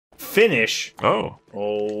finish. Oh.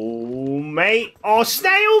 Oh, mate. Oh,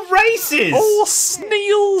 Snail races. Oh,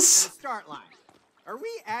 Snails. Start line. Are we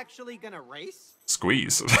actually gonna race?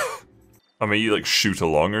 Squeeze. I mean, you like shoot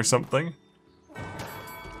along or something.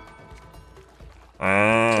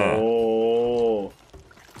 Ah. Oh.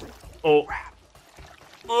 Oh.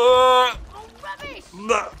 Oh, rubbish!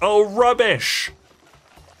 oh, rubbish.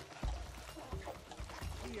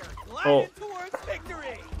 We are gliding Oh. towards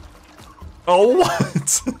victory. Oh,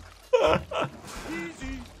 what?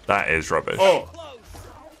 Easy. That is rubbish. Oh. Close.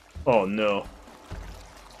 Oh, no.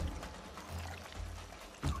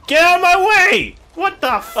 Get out of my way! What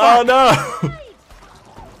the fuck? Oh, no.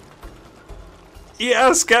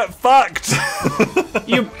 Yes, get fucked.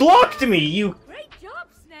 You blocked me, you Great job,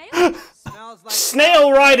 Snail! Smells like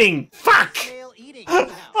snail riding. Fuck! snail eating.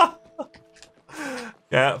 Anyhow.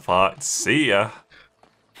 Get fucked. See ya.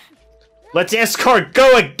 Let's escort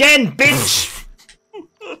go again, bitch!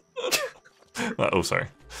 Oh, sorry.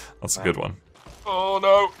 That's a good one. Oh,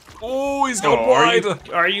 no. Oh, he's gone Oh, wide.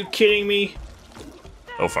 are you kidding me?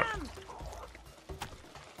 Oh, fuck.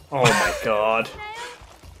 Oh my god.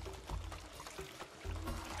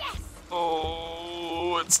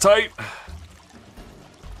 Oh, it's tight.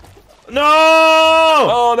 No!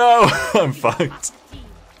 Oh, no. I'm fucked.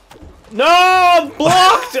 No! I'm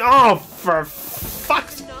blocked! Oh, for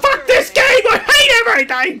fuck's... Fuck this game! I hate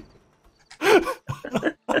everything!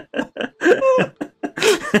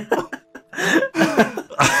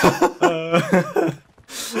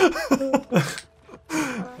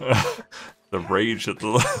 The rage at the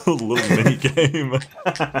little mini game. To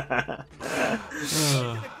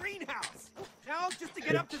the greenhouse. Now just to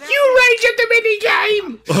get up to that. You rage at the mini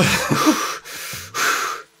game!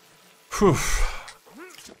 Whew.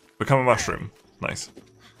 Become a mushroom. Nice.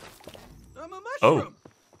 I'm a Oh. mushroom.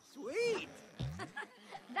 Sweet.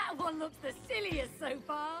 That one looks the silliest so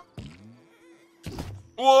far.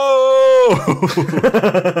 Whoa!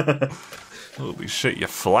 Holy shit, you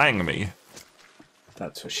flang me.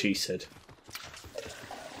 That's what she said.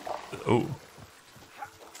 Oh.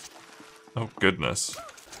 Oh, goodness.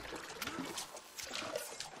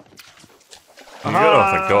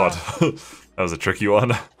 Oh, thank God. That was a tricky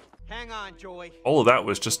one. Hang on, Joy. All of that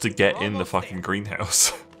was just to get in the fucking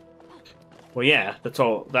greenhouse. Well, yeah, that's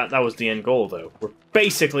all. That was the end goal, though. We're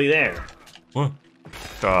basically there. What?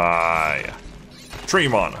 Die.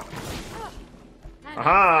 Tremon.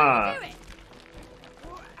 Aha!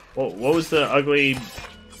 What was the ugly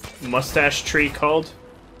mustache tree called?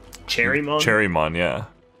 Cherrymon? Cherrymon, yeah.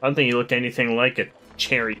 I don't think he looked anything like a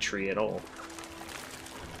cherry tree at all.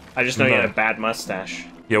 I just know he No. had a bad mustache.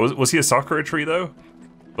 Yeah, was he a Sakura tree, though?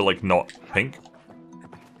 But, like, not pink?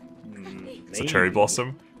 It's a cherry Maybe.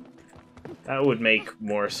 blossom? That would make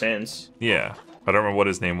more sense. Yeah. I don't remember what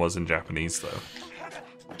his name was in Japanese, though.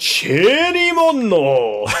 Cherrymon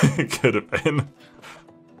no! It could have been.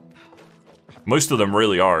 Most of them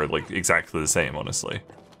really are, like, exactly the same, honestly.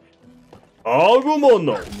 Agumon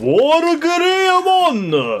no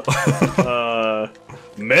Wargreamon!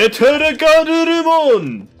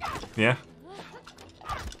 Metaphorical. Yeah.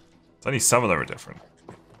 It's only some of them are different.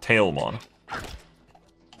 Tailmon.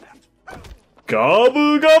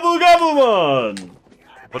 Gabu Gabu Gabumon!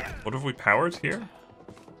 What have we powered here?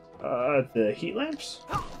 The heat lamps?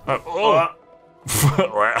 Oh.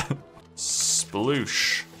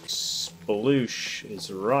 Sploosh. Sploosh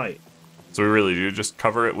is right. So we really do just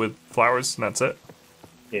cover it with flowers and that's it?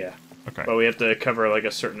 Yeah. Okay. But we have to cover like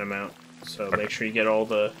a certain amount. So make sure you get all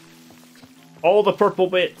the purple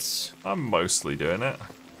bits. I'm mostly doing it.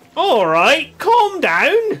 Alright, calm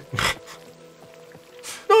down!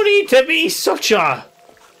 No need to be such a...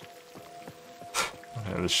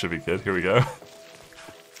 Yeah, this should be good. Here we go.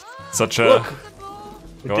 Such a... Look!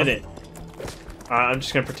 We Go did on. it. I'm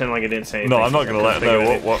just gonna pretend like I didn't say anything. No, I'm not gonna let...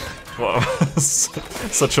 No, what?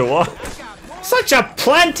 Such a what? Such a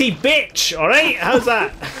planty bitch, alright? How's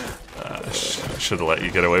that? Should have let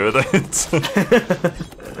you get away with it.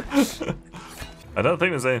 I don't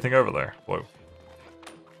think there's anything over there. Whoa.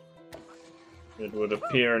 It would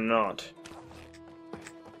appear not.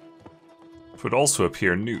 It would also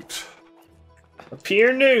appear newt.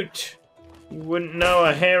 Appear newt! You wouldn't know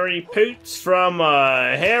a hairy poots from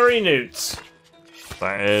a hairy newts.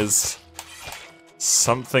 That is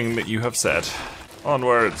something that you have said.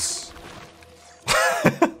 Onwards.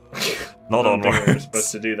 Not I don't think we were onwards.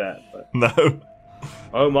 supposed to do that, but... No.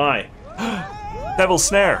 Oh my. Devil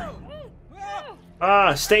snare.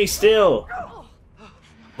 Ah, stay still!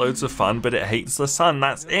 Loads of fun, but it hates the sun.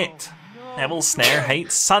 That's it. Devil snare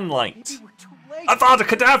hates sunlight. Avada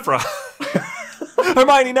Kedavra!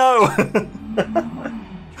 Hermione, no!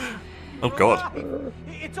 Oh god.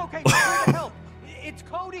 It's okay. We're here to help. It's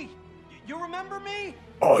Cody. You remember me?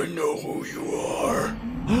 I know who you are.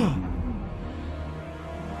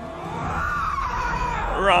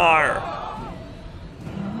 Rawr!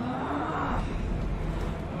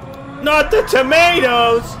 Not the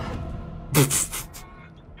tomatoes!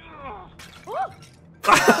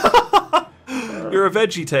 You're a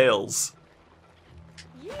Veggie Tales.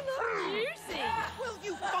 You look juicy. Will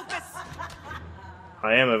you focus?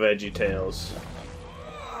 I am a VeggieTales.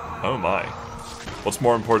 Oh my. What's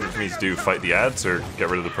more important for me to do, fight the ads or get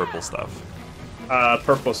rid of the purple stuff?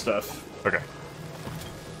 Purple stuff. Okay.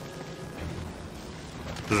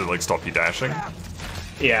 Does it like stop you dashing?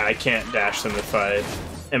 Yeah, I can't dash them if I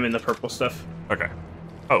am in the purple stuff. Okay.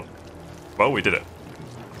 Oh. Well, we did it.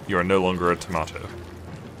 You are no longer a tomato.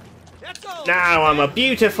 That's all. Now I'm a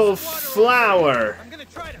beautiful flower. I'm gonna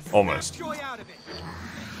try to Almost. snap joy out of it.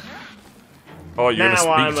 Oh, you're Now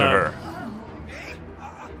gonna I'm speak to a- her. Hey,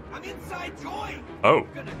 I'm inside Joy. Oh.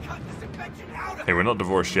 I'm gonna cut this infection out of Hey, we're not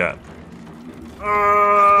divorced yet.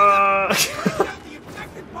 out the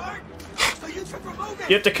infected part, so you can remove it.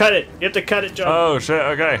 You have to cut it. You have to cut it, John. Oh shit,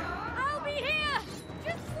 okay. I'll be here,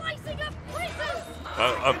 just slicing up prisons.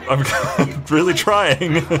 I'm really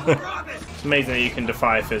trying. It's amazing that you can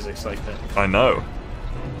defy physics like that. I know.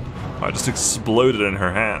 I just exploded in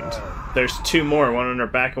her hand. There's two more, one on her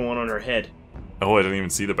back and one on her head. Oh, I didn't even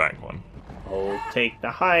see the back one. I'll take the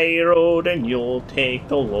high road and you'll take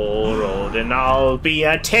the low road and I'll be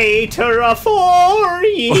a tater for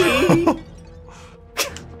ye. Cody,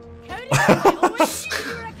 I always knew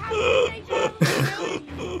you were a cowboy.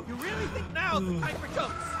 You really think now's the time for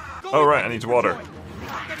jokes? Go Oh with right, it, I need to Joy. water.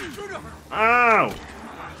 I'm getting through to her. Ow!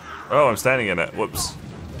 Oh, I'm standing in it. Whoops.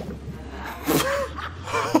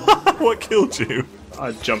 What killed you?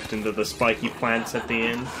 I jumped into the spiky plants at the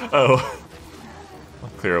end. Oh. I'll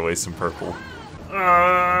clear away some purple.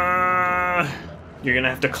 You're gonna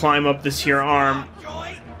have to climb up this here arm.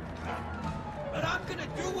 Joy. But I'm gonna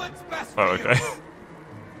do what's best Oh, for okay.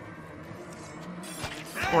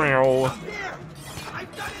 you. Meow. Here.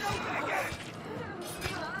 I've done it over again.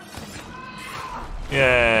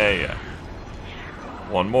 Yay.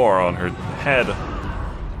 One more on her head.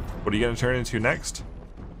 What are you gonna turn into next?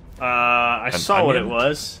 I An saw what it onion?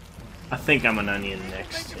 was. I think I'm an onion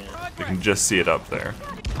next. Yeah. You can just see it up there.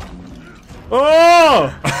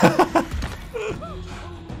 Oh!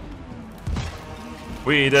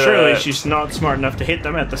 We did Surely it. she's not smart enough to hit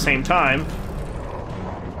them at the same time.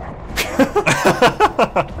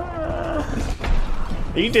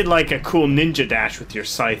 You did like a cool ninja dash with your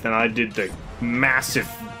scythe, and I did the massive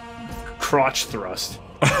crotch thrust.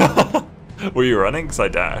 Were you running? Because I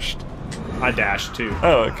dashed. I dashed too.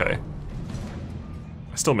 Oh, okay.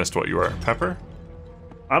 I still missed what you were. Pepper?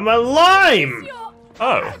 I'm a lime!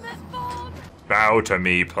 Oh. Bow to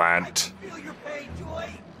me, plant. Feel your pain, Joy.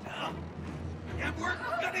 And we're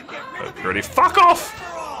gonna get rid of it. Pretty fuck off!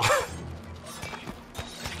 for all.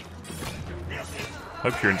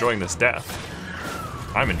 Hope you're enjoying this death.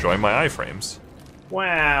 I'm enjoying my iframes.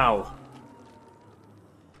 Wow.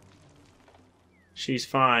 She's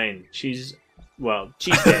fine. She's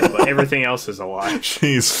dead, but everything else is alive.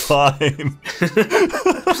 She's fine.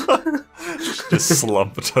 Just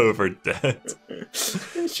slumped over dead.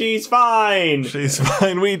 She's fine. She's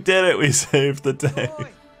fine. We did it. We saved the day. Joy,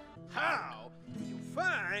 how do you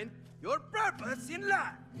find your purpose in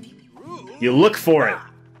life? You look for it,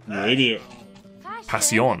 you idiot.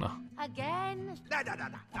 Passion. Again.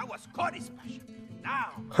 That was Cody's passion.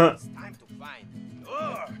 Now Huh. it's time to find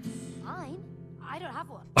yours. Mine? I don't have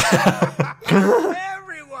one.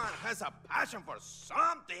 Everyone has a passion for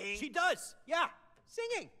something. She does. Yeah,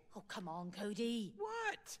 singing. Oh, come on, Cody.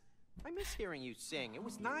 What? I miss hearing you sing. It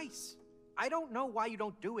was nice. I don't know why you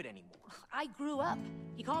don't do it anymore. I grew up.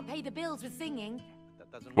 You can't pay the bills with singing.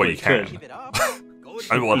 That doesn't Well, work. you can. Keep it up. Go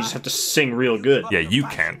I to will- You just have to sing real good. Yeah, you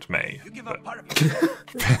can't, May. You give up But part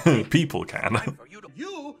of your people can. time for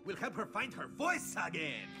you will help her find her voice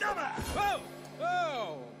again. Whoa!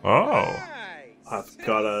 Whoa! Oh. Nice. I've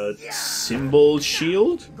got a symbol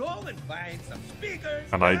shield. Go and find some speakers.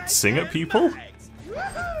 And I sing at people? mics.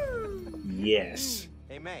 Woohoo! Yes.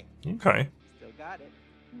 Hey, May. Okay. Still got it.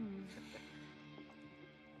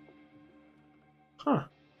 Huh.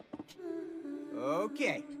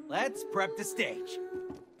 Okay, let's prep the stage.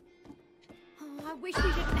 Oh, I wish we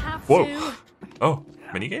didn't have Whoa. to. Oh,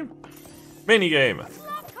 minigame? Minigame.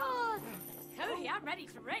 Slot cars. Cody, I'm ready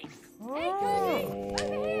to race. Hey,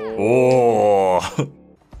 Cody. Oh.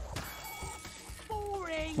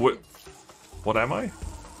 Boring. What am I?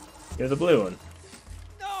 You're the blue one.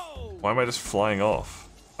 No! Why am I just flying off?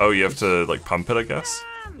 Oh, you have to like pump it, I guess.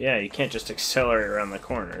 Yeah, you can't just accelerate around the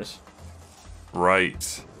corners.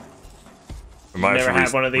 Right. I You might never have to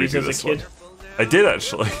had one of these redo as a this kid? one. I did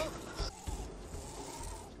actually.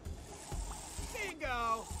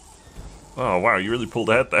 Bingo! Oh wow, you really pulled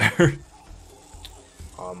ahead there.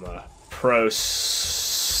 I'm a pro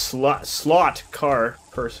slot car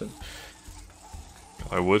person.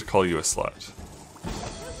 I would call you a slut.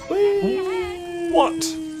 Whee!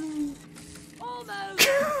 What? Almost.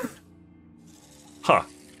 Huh.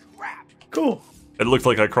 Cool. It looked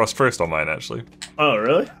like I crossed first on mine actually. Oh,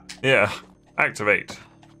 really? Yeah. Activate.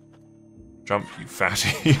 Jump, you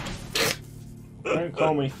fatty. Don't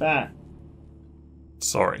call me fat.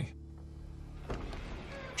 Sorry.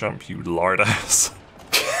 Jump, you lard ass.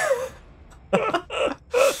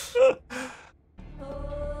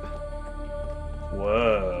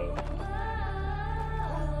 Whoa.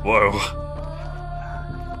 Whoa.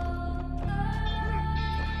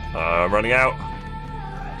 I'm running out.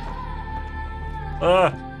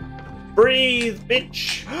 Breathe,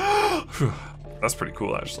 bitch. That's pretty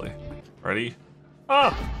cool, actually. Ready?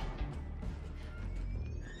 Ah.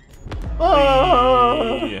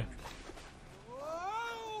 Ah. Yeah.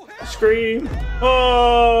 Scream.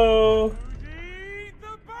 Oh.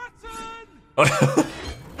 I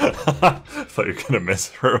thought you were gonna miss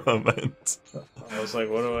for a moment. I was like,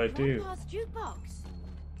 what do I do? Grandpa's jukebox.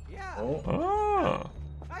 Yeah, Oh. Oh.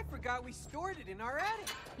 I forgot we stored it in our attic.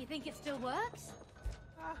 You think it still works?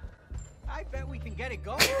 I bet we can get it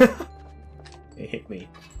going. It hit me.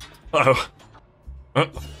 Oh.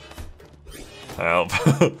 Help.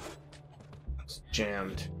 It's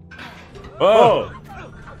jammed. Oh.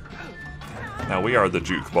 Oh. Now we are the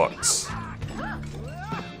jukebox.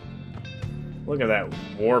 Look at that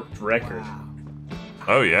warped record.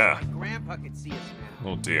 Oh yeah. Grandpa could see us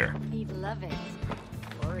now. Oh dear. He'd love it.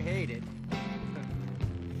 Or hate it.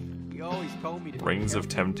 He always told me to be Rings of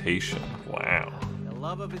careful. Temptation. Wow. The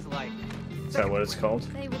love of his life. Is that what it's called?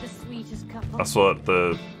 They were the sweetest couple. That's what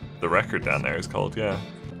the record down there is called. Yeah.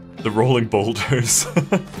 The Rolling Boulders.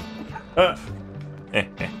 Uh, I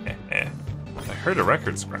heard a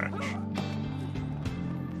record scratch.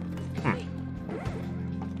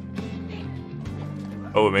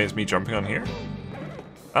 Oh, it makes me jumping on here?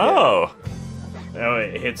 Oh! oh,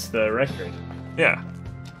 it hits the record. Yeah.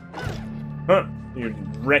 Huh. You're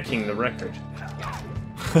wrecking the record. I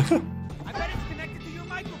bet it's connected to your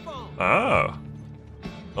microphone. Oh.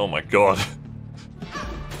 Oh my god.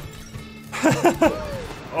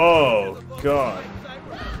 Oh, God.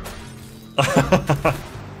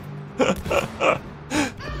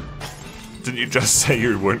 Didn't you just say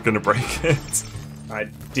you weren't gonna break it? I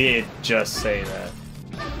did just say that.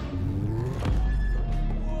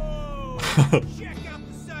 Whoa! Check out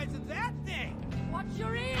the size of that thing. Watch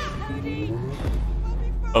your ears, Cody.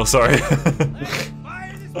 Oh, sorry. Let's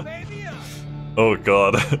fire this baby up. Oh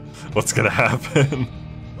god. What's gonna happen?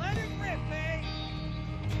 Let it rip, eh?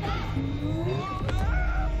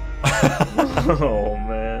 Oh,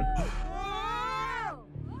 man.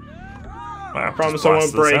 Wow, I promise just I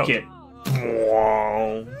won't blast this break out. it.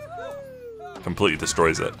 Whoa. Completely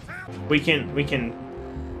destroys it. We can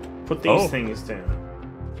put these Oh. things down.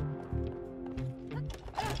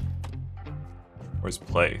 Where's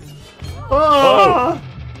play? Oh!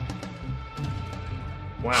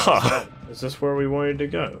 Wow. Huh. Is this where we wanted to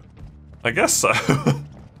go? I guess so.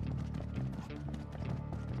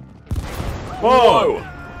 Whoa!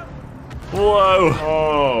 Whoa!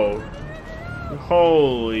 Oh.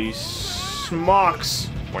 Holy smocks.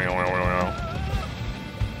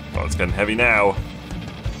 Oh, it's getting heavy now.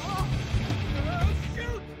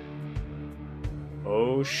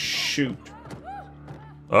 Oh, shoot.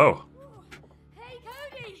 Oh. Hey,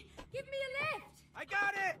 Cody, give me a lift. I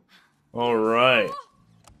got it. All right.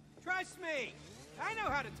 Trust me. I know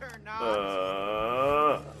how to turn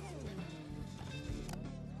knobs.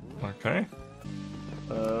 Okay.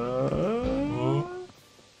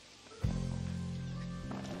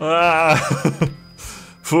 Ah!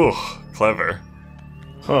 Phew, clever.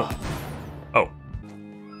 Huh. Oh.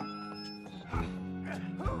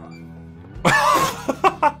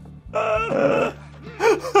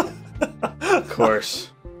 Of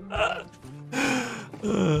course.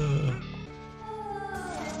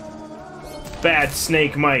 Bad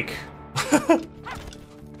Snake Mike.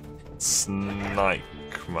 Snike.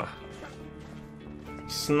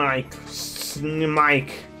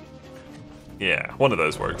 Mike. Yeah, one of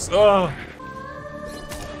those works. Oh.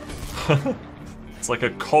 It's like a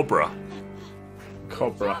cobra.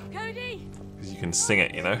 Cobra. Cody. Because you can sing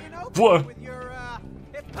it, you know? You know, Whoa! with your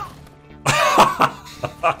hip hop.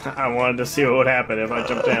 I wanted to see what would happen if I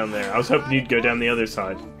jumped down there. I was hoping you'd go down the other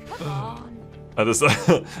side. Come on.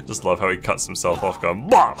 I just love how he cuts himself off going,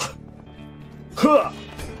 bah! Huh.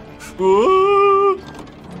 Ooh.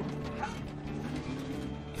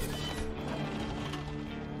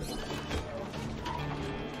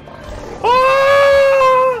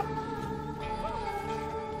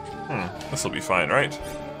 This'll be fine, right?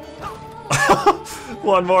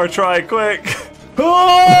 One more try, quick!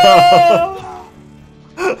 A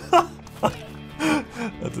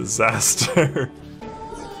disaster.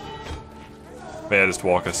 May I just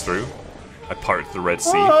walk us through? I part the Red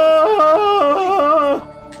Sea.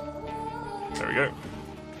 There we go.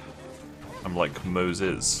 I'm like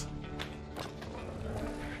Moses.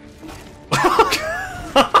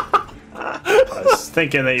 I was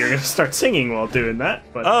thinking that you're gonna start singing while doing that,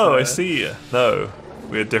 but Oh, I see. No,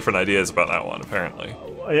 we had different ideas about that one, apparently.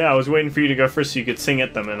 yeah, I was waiting for you to go first so you could sing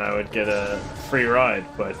at them and I would get a free ride,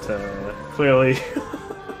 but clearly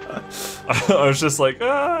I was just like,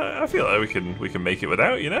 I feel like we can make it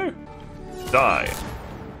without, you know? Die.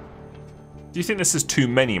 Do you think this is too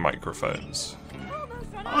many microphones?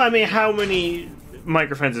 I mean, how many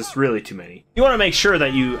microphones is really too many? You want to make sure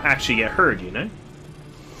that you actually get heard, you know?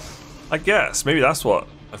 I guess. Maybe that's what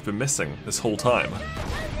I've been missing this whole time.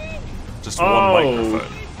 Just one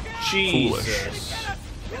microphone. Jesus.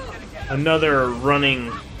 Another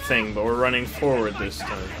running thing, but we're running forward this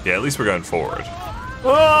time. Yeah, at least we're going forward.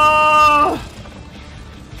 Oh!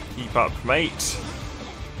 Keep up, mate.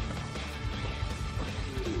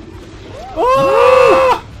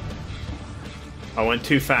 Oh! I went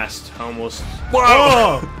too fast. I almost. Whoa!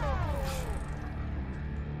 Oh!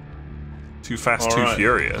 Too fast, All too right.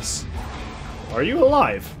 furious. Are you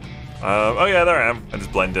alive? Oh yeah, there I am. I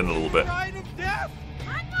just blend in a little bit. I'm not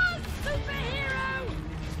a superhero!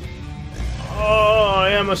 Oh, I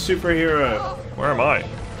am a superhero. Where am I?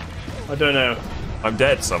 I don't know. I'm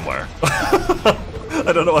dead somewhere.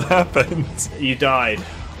 I don't know what happened. You died.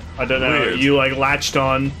 I don't know. Weird. You like latched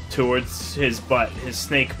on towards his butt, his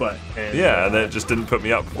snake butt. And, Yeah, and then it just didn't put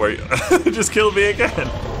me up where it just killed me again.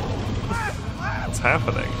 What's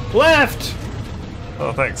happening? Left.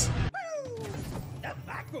 Oh, thanks.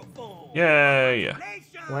 Yay.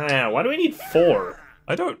 Wow. Why do we need 4?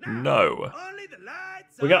 I don't know.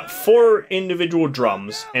 We got 4 individual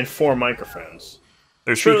drums and 4 microphones.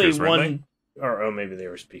 They're Surely speakers, weren't one, or oh, maybe they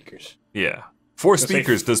were speakers. they? Yeah. 4 like-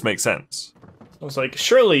 speakers does make sense. I was like,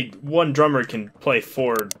 surely one drummer can play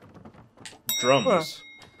 4 drums.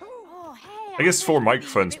 Oh, hey, I guess 4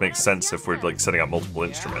 microphones makes sense if we're like setting up multiple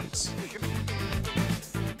instruments.